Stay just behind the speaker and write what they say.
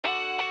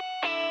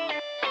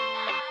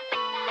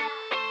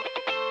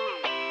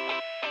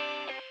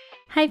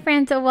Hi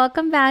friends,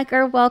 welcome back,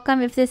 or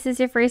welcome if this is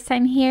your first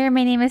time here.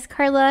 My name is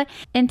Carla.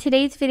 In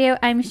today's video,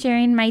 I'm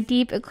sharing my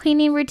deep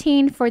cleaning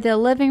routine for the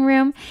living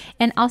room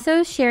and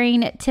also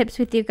sharing tips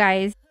with you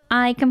guys.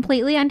 I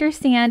completely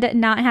understand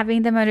not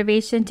having the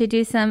motivation to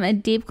do some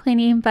deep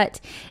cleaning,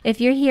 but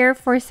if you're here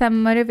for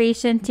some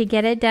motivation to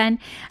get it done,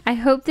 I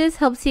hope this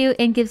helps you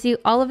and gives you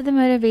all of the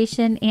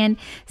motivation and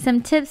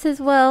some tips as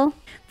well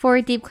for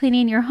deep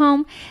cleaning your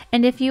home.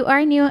 And if you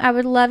are new, I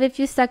would love if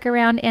you stuck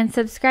around and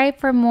subscribe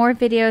for more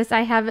videos.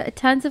 I have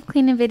tons of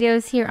cleaning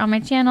videos here on my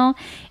channel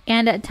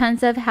and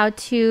tons of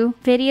how-to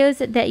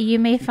videos that you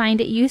may find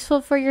useful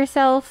for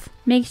yourself.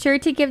 Make sure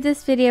to give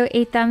this video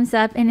a thumbs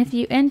up, and if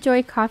you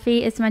enjoy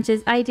coffee as much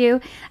as I do,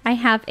 I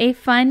have a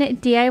fun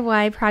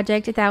DIY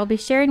project that I'll be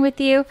sharing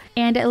with you.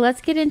 And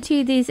let's get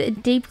into these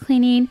deep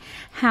cleaning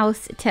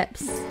house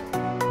tips.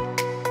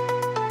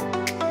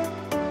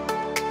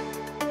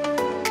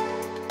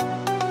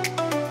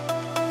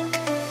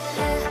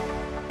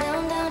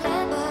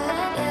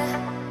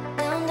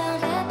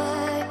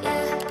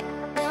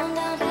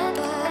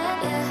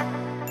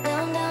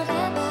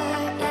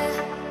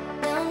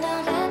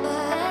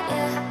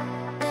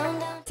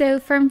 So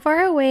from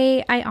far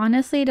away, I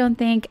honestly don't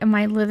think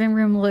my living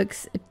room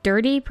looks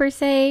dirty per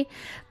se,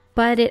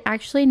 but it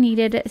actually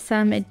needed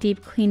some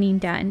deep cleaning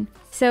done.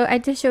 So I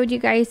just showed you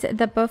guys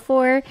the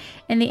before,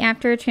 and the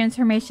after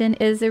transformation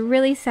is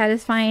really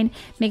satisfying.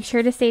 Make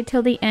sure to stay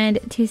till the end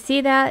to see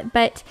that.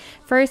 But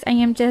first, I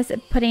am just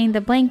putting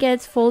the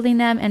blankets, folding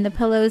them, and the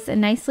pillows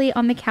nicely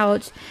on the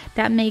couch.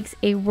 That makes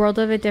a world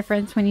of a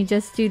difference when you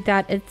just do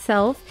that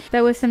itself.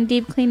 But with some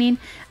deep cleaning,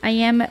 I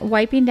am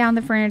wiping down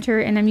the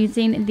furniture, and I'm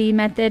using the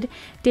Method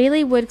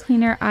Daily Wood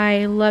Cleaner.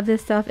 I love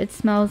this stuff. It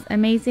smells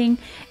amazing.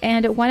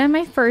 And one of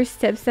my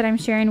first tips that I'm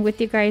sharing with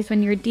you guys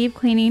when you're deep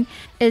cleaning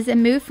is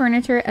move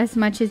furniture as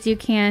much as you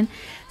can.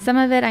 Some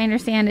of it I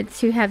understand it's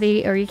too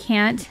heavy or you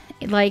can't,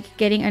 like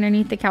getting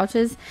underneath the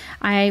couches.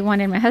 I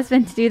wanted my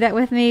husband to do that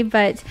with me,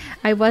 but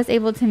I was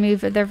able to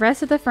move the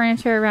rest of the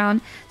furniture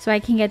around so I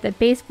can get the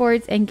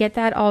baseboards and get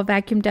that all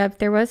vacuumed up.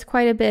 There was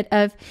quite a bit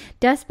of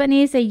dust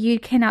bunnies that you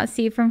cannot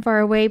see from far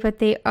away, but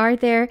they are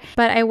there.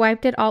 But I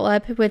wiped it all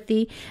up with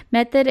the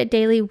Method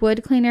Daily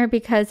Wood Cleaner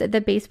because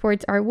the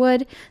baseboards are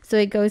wood, so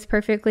it goes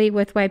perfectly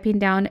with wiping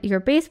down your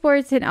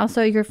baseboards and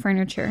also your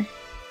furniture.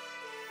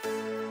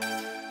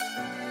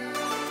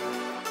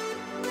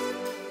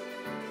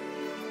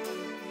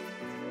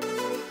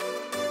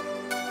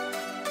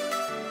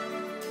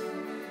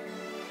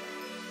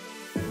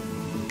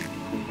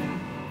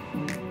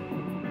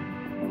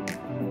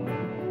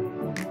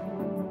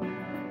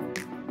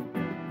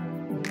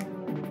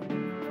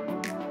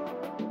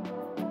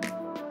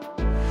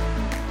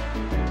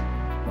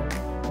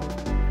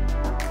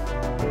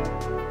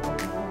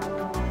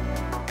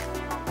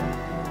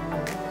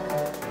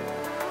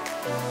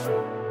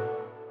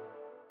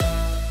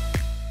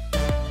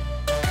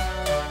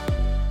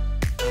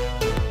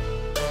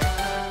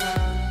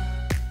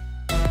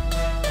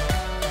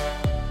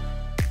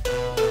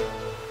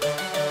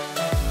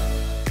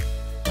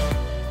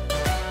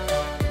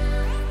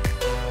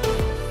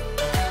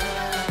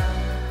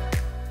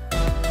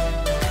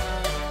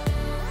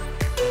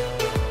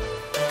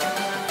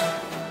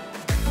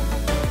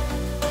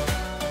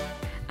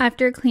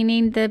 After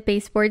cleaning the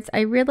baseboards, I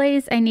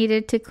realized I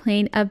needed to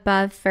clean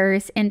above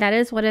first, and that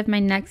is one of my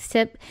next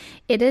tip.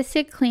 It is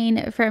to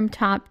clean from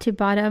top to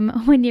bottom.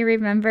 When you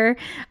remember,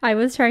 I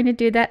was trying to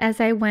do that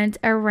as I went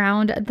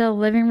around the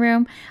living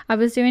room. I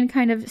was doing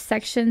kind of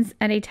sections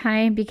at a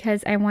time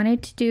because I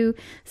wanted to do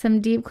some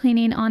deep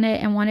cleaning on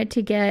it and wanted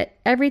to get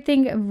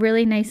everything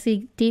really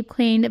nicely deep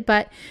cleaned.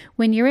 But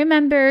when you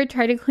remember,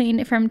 try to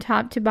clean from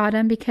top to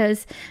bottom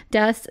because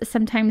dust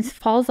sometimes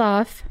falls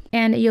off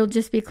and you'll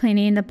just be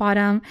cleaning the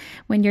bottom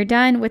when you're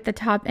done with the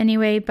top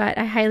anyway. But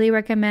I highly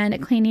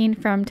recommend cleaning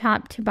from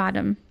top to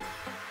bottom.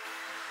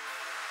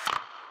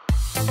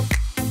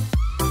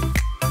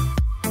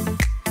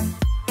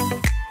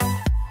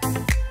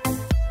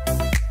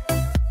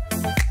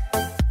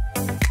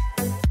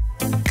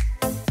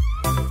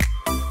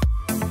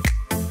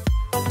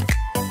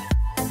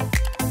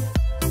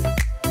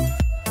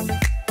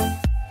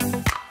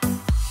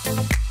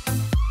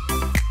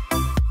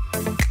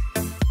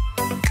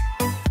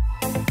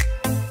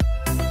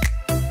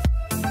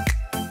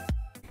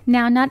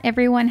 Now, not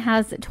everyone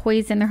has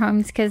toys in their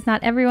homes because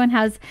not everyone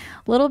has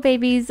little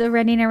babies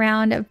running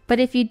around. But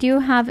if you do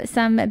have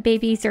some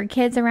babies or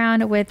kids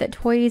around with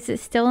toys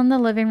still in the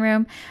living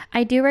room,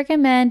 I do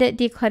recommend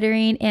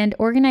decluttering and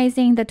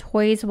organizing the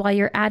toys while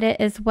you're at it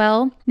as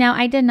well. Now,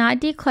 I did not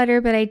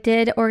declutter, but I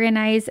did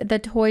organize the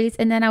toys,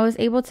 and then I was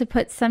able to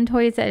put some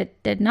toys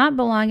that did not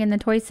belong in the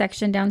toy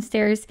section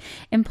downstairs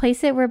and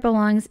place it where it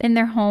belongs in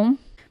their home.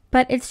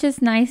 But it's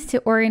just nice to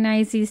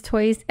organize these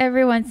toys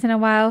every once in a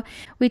while.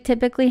 We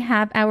typically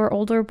have our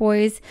older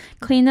boys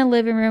clean the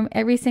living room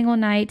every single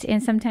night,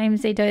 and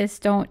sometimes they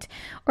just don't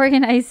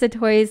organize the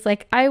toys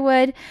like I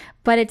would.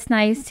 But it's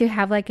nice to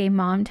have like a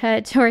mom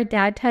touch or a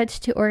dad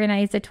touch to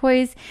organize the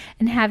toys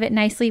and have it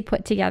nicely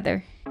put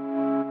together.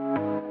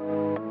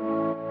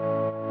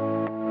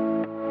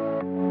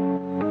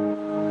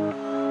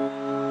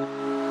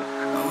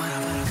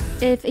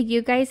 If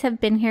you guys have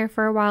been here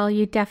for a while,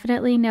 you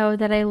definitely know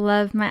that I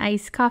love my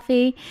iced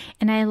coffee,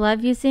 and I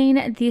love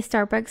using these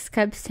Starbucks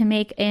cups to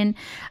make an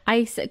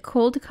ice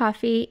cold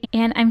coffee.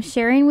 And I'm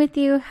sharing with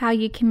you how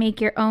you can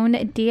make your own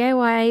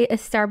DIY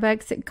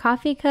Starbucks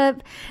coffee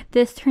cup.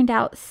 This turned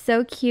out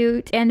so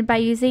cute, and by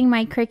using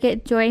my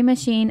Cricut Joy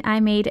machine,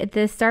 I made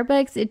this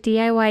Starbucks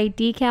DIY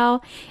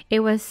decal. It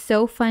was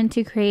so fun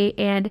to create,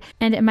 and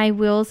my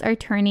wheels are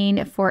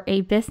turning for a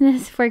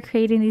business for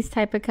creating these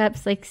type of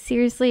cups. Like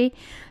seriously,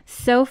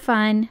 so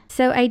fun.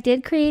 So I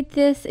did create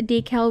this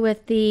decal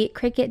with the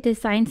Cricut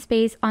Design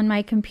Space on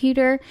my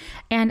computer,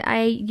 and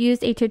I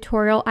used a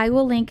tutorial. I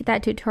will link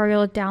that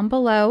tutorial down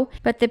below,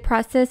 but the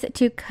process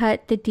to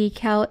cut the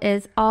decal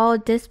is all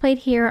displayed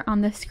here on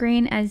the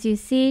screen as you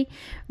see.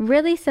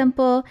 Really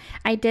simple.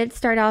 I did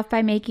start off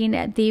by making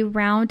the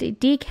round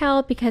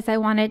decal because I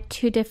wanted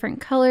 2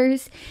 different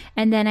colors,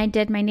 and then I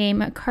did my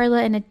name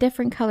Karla in a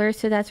different color,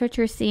 so that's what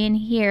you're seeing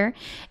here.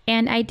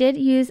 And I did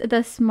use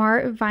the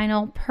Smart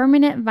Vinyl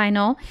permanent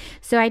vinyl,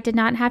 so I did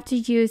not have to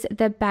use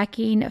the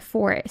backing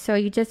for it. So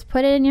you just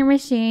put it in your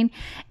machine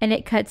and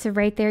it cuts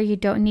right there. You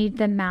don't need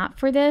the mat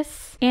for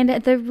this. And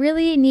the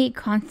really neat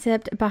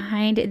concept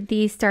behind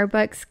these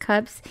Starbucks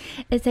cups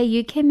is that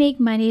you can make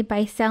money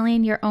by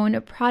selling your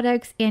own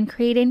products and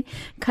creating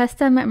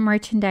custom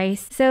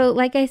merchandise. So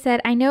like I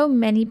said, I know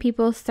many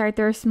people start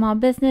their small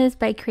business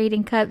by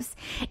creating cups,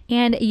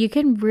 and you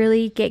can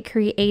really get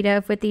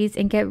creative with these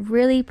and get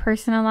really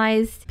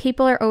personalized.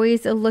 People are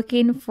always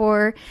looking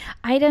for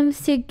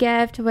items to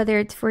gift, whether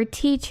it's for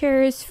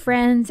teachers,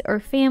 friends, or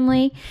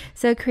family.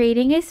 So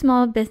creating a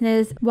small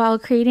business while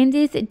creating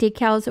these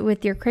decals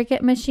with your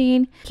Cricut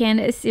machine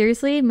can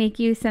seriously make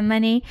you some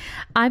money.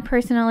 I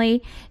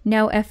personally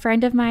know a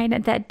friend of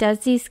mine that does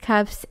these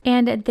cups,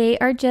 and they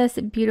are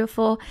just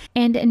beautiful.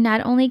 And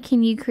not only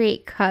can you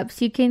create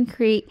cups, you can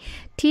create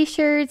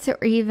t-shirts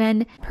or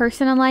even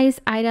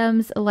personalized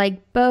items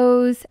like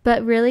bows,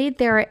 but really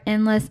there are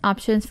endless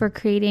options for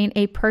creating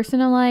a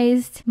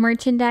personalized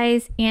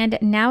merchandise. And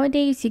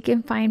nowadays you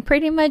can find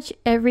pretty much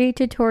every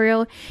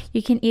tutorial.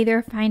 You can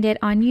either find it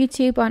on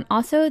YouTube, on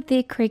also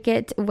the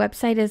Cricut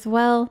website as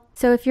well.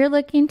 So if you're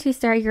looking to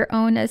start your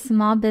own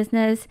small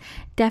business,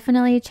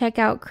 definitely check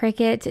out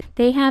Cricut.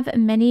 They have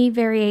many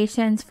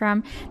variations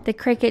from the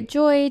Cricut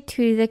Joy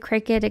to the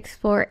Cricut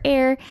Explore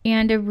Air,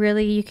 and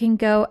really you can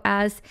go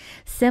as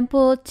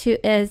simple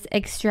to as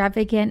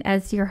extravagant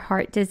as your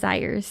heart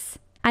desires.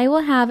 I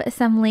will have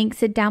some links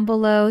down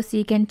below so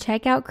you can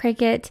check out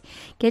Cricut,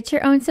 get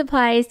your own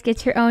supplies,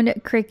 get your own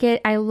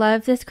Cricut. I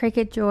love this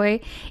Cricut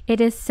Joy.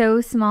 It is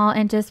so small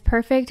and just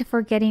perfect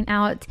for getting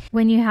out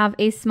when you have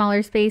a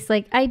smaller space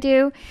like I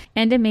do.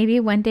 And maybe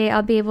one day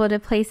I'll be able to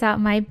place out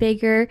my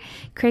bigger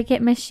Cricut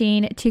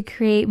machine to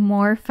create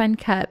more fun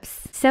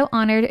cups. So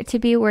honored to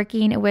be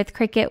working with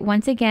Cricut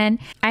once again.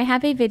 I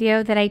have a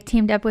video that I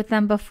teamed up with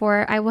them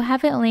before. I will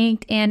have it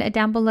linked and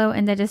down below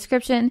in the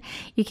description.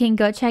 You can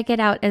go check it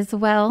out as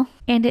well.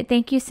 And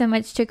thank you so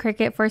much to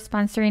Cricut for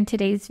sponsoring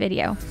today's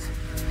video.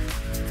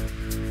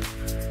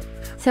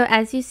 So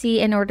as you see,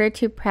 in order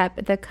to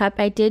prep the cup,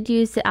 I did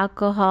use the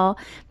alcohol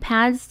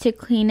pads to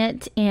clean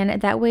it,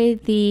 and that way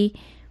the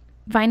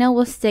vinyl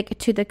will stick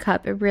to the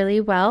cup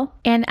really well.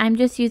 And I'm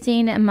just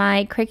using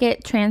my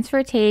Cricut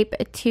transfer tape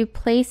to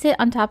place it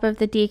on top of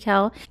the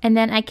decal, and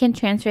then I can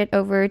transfer it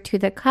over to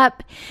the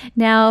cup.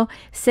 Now,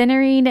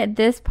 centering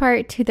this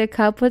part to the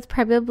cup was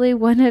probably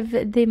one of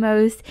the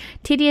most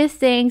tedious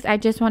things. I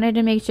just wanted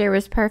to make sure it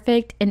was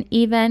perfect and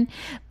even,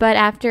 but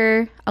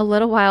after a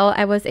little while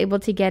I was able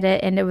to get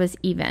it and it was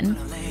even.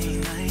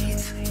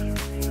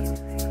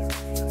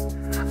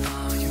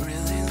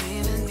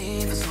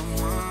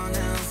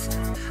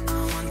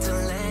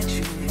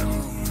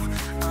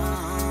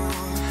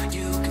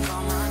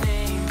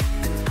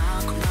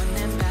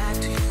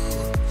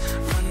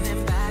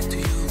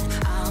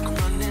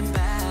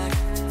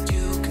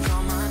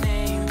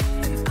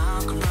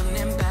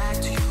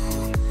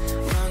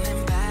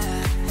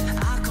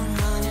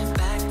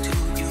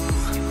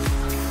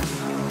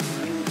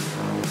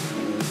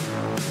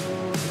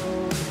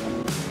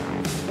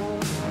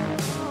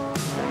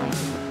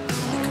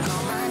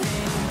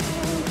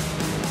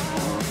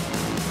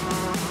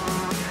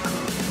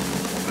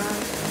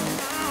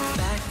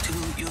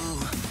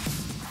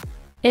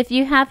 If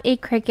you have a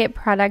Cricut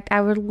product, I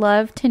would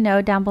love to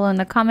know down below in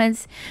the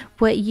comments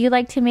what you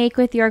like to make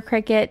with your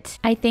Cricut.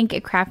 I think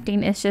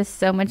crafting is just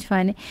so much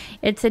fun.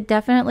 It's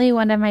definitely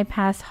one of my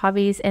past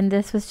hobbies, and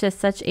this was just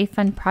such a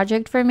fun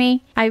project for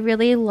me. I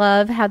really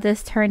love how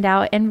this turned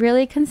out and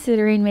really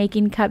considering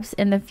making cups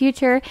in the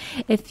future.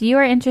 If you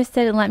are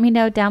interested, let me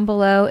know down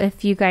below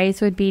if you guys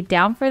would be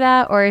down for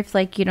that, or if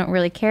like you don't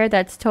really care,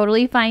 that's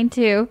totally fine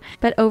too.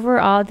 But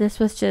overall, this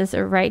was just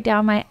right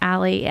down my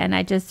alley and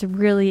I just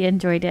really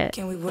enjoyed it.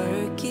 Can we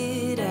work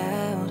it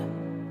out?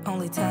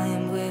 Only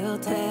time will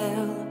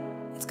tell.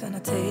 It's gonna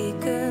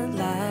take a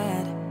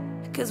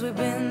lot, 'cause we've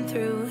been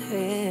through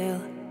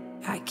hell.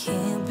 I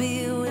can't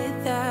be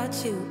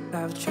without you.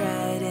 I've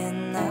tried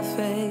and I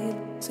failed.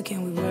 So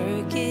can we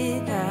work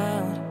it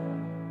out?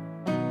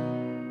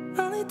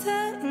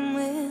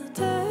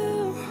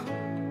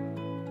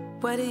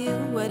 Why do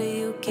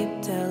you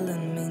keep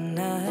telling me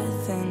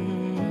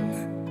nothing?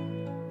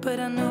 But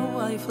I know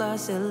all your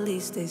flaws, at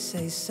least they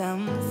say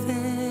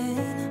something.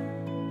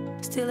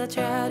 Still I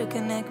try to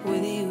connect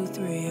with you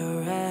through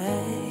your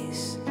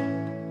eyes.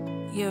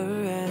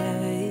 Your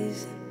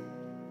eyes.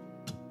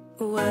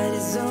 What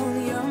is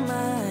on your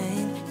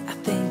mind? I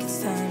think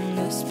it's time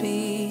to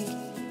speak.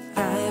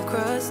 I have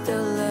crossed the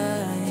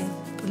line,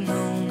 but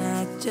no,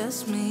 not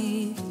just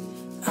me.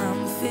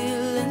 I'm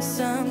feeling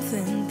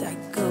something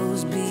that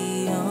goes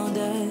beyond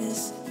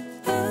us.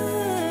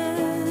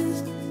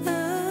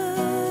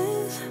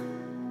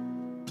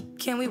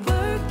 Can we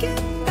work it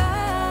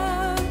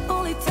out?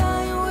 Only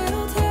time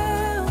will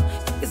tell.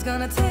 It's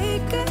gonna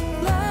take a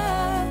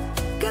lot,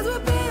 'cause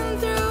we've been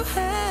through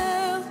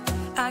hell.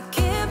 I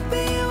can't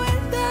be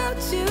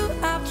without you.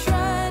 I've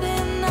tried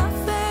and I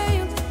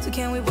failed. So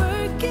can we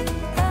work it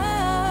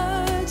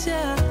out?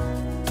 Yeah.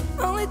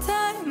 Only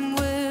time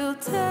will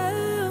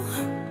tell.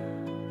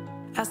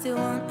 I still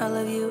want all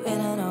of you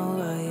and I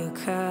know all your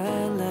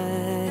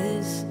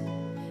colors.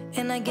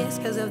 And I guess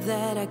 'cause of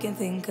that I can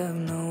think of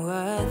no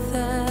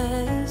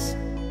others.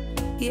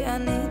 Yeah, I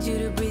need you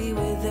to breathe.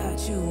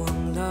 Without you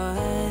I'm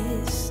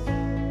lost.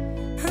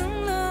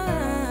 I'm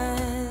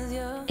lost,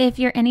 yeah. If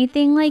you're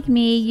anything like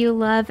me, you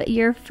love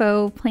your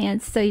faux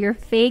plants, so your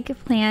fake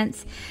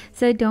plants.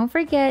 So don't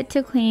forget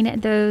to clean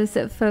those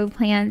faux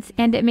plants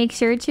and make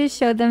sure to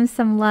show them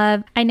some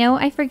love. I know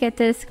I forget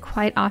this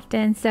quite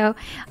often, so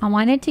I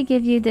wanted to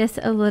give you this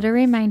a little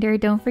reminder.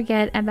 Don't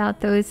forget about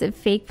those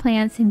fake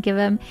plants and give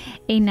them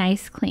a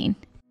nice clean.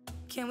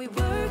 Can we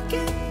work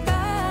it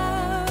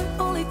out?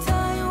 Only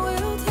time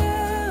will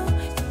tell.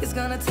 It's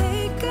gonna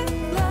take a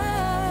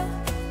lot,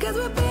 'cause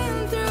we've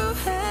been through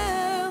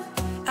hell.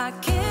 I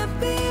can't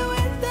be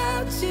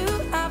without you.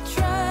 I've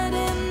tried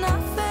and I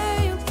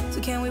failed.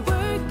 So can we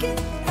work it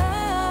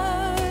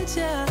out?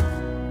 Yeah.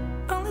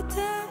 Only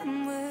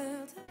time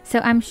will tell. So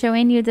I'm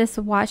showing you this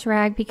wash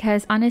rag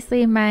because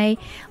honestly my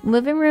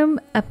living room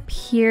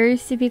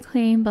appears to be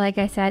clean, but like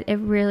I said, it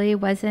really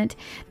wasn't.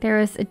 There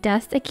was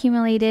dust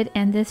accumulated,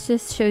 and this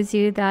just shows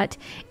you that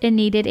it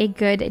needed a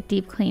good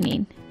deep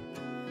cleaning.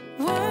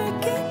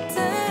 Work it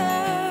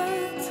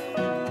out.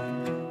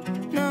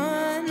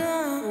 No,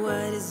 no.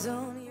 What is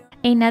on your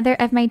Another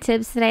of my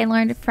tips that I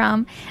learned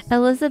from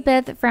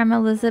Elizabeth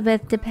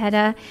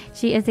DePetta.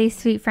 She is a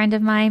sweet friend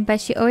of mine, but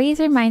she always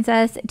reminds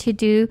us to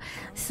do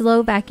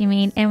slow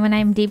vacuuming. And when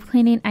I'm deep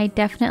cleaning, I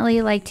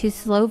definitely like to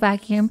slow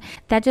vacuum.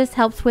 That just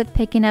helps with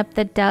picking up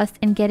the dust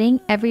and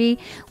getting every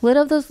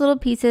little of those little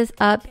pieces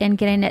up and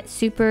getting it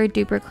super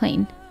duper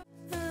clean.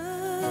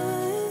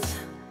 eyes?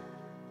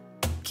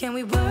 Can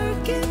we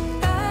work it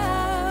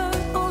out?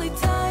 Only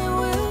time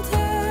will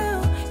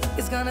tell.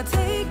 It's gonna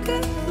take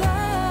a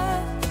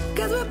lot,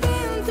 'cause we've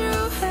been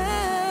through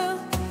hell.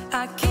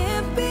 I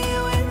can't be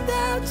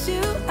without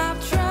you. I've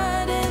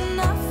tried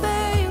and I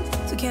failed.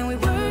 So can we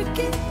work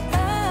it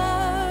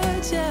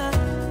out? Yeah.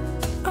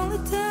 Only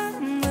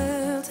time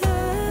will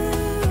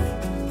tell.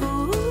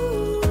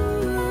 Ooh,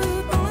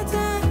 only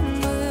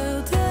time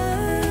will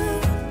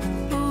tell.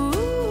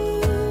 Ooh,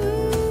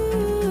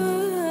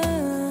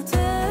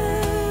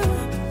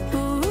 tell.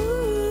 Ooh.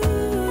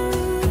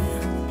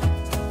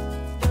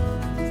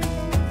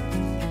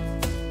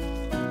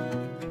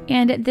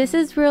 And this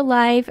is real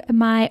life.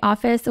 My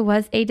office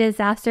was a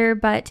disaster,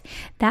 but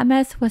that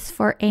mess was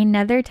for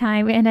another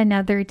time and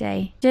another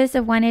day. Just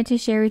wanted to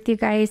share with you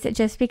guys,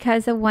 just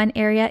because one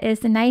area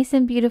is nice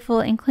and beautiful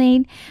and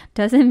clean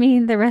doesn't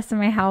mean the rest of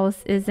my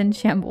house is in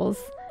shambles.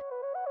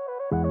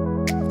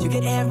 You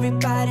get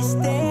everybody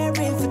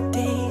staring for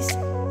days.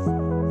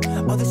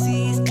 All they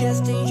see is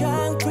just a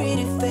young,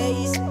 pretty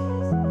face.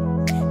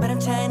 But I'm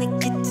trying to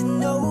get to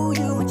know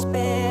you much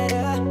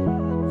better.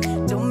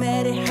 Don't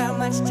matter how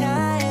much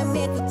time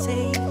it will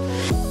take.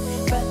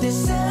 But there's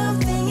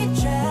something you're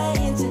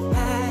trying to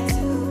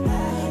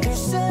hide. There's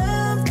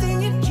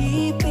something you're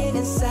keeping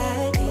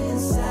inside.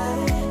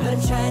 But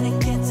I'm trying to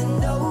get to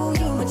know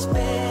you much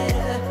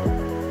better.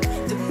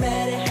 Don't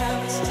matter how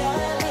much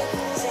time it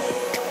will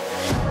take.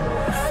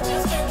 I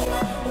just can't give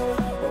up.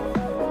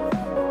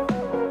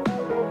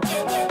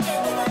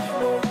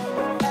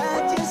 I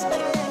just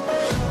can't.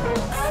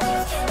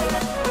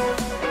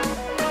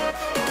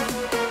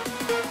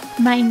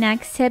 My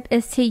next tip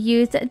is to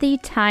use the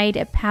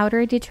Tide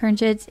powder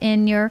detergent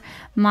in your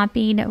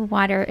mopping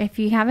water. If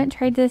you haven't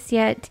tried this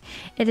yet,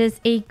 it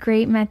is a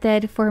great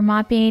method for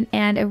mopping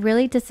and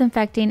really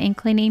disinfecting and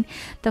cleaning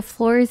the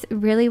floors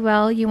really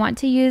well. You want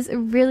to use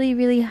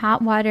really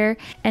hot water,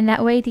 and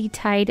that way the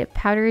Tide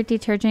powder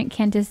detergent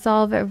can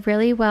dissolve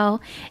really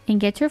well and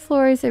get your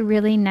floors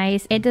really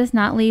nice. It does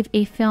not leave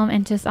a film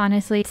and just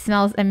honestly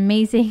smells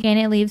amazing, and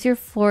it leaves your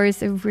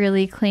floors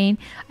really clean.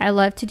 I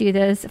love to do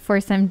this for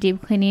some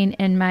deep cleaning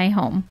in my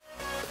home.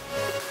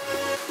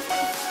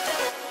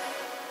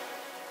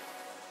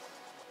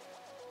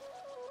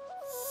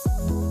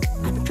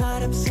 I've been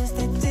caught up since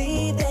the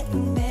day that we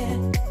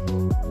met,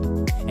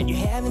 and you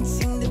haven't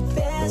seen the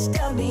best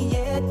of me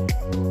yet.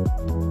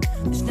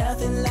 There's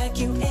nothing like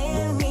you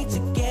and me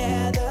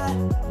together.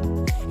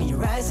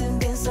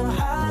 so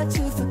hard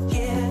to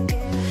forget.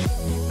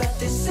 But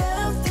there's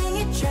something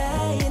you're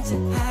trying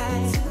to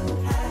hide.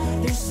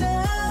 There's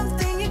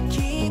something you're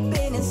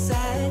keeping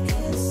inside.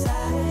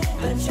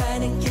 But I'm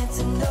trying to get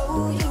to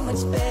know you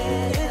much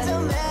better. It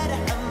don't matter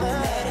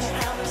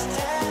how much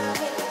time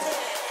it takes.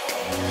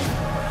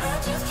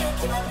 I just can't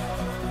give up.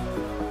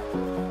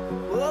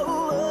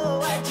 Whoa,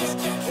 I just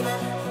can't give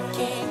up.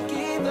 Can't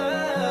give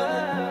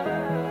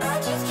up. I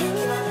just can't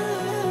give up.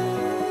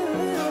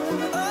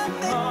 Oh,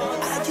 baby,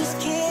 I just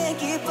can't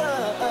give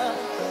up.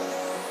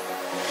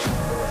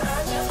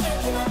 I just can't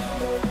give up.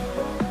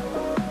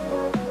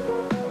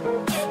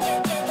 Can't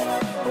give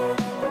up.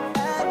 I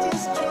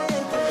just can't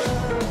give up.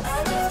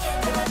 I just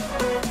can't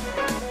give up.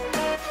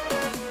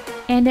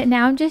 And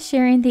now I'm just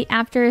sharing the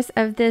afters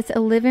of this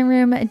living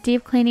room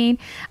deep cleaning.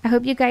 I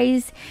hope you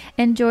guys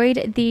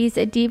enjoyed these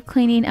deep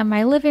cleaning of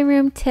my living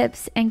room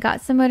tips and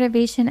got some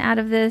motivation out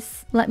of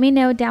this. Let me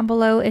know down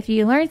below if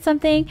you learned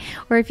something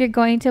or if you're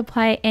going to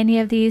apply any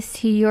of these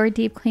to your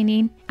deep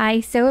cleaning.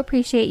 I so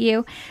appreciate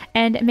you,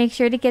 and make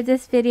sure to give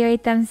this video a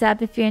thumbs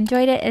up if you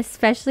enjoyed it,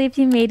 especially if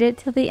you made it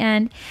till the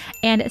end,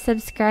 and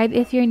subscribe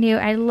if you're new.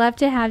 I'd love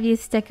to have you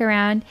stick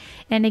around.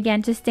 And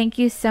again, just thank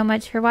you so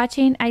much for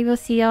watching. I will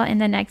see y'all in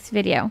the next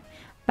video.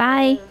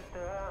 Bye.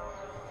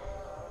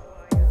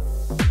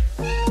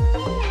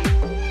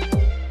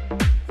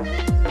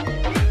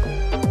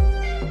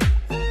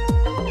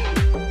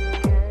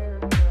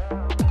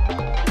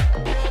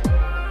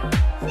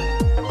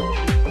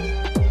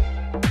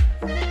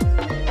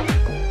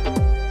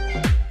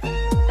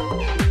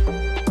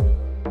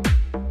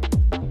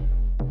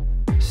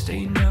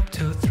 Staying up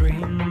till 3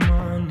 in the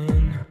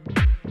morning,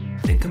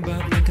 thinking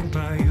about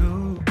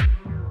you,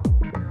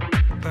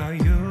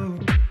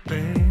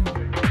 babe.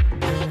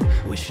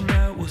 Yeah. Wishing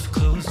I was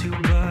close to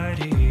your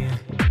body,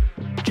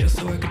 just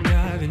so I could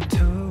dive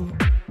into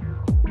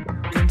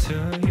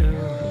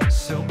you.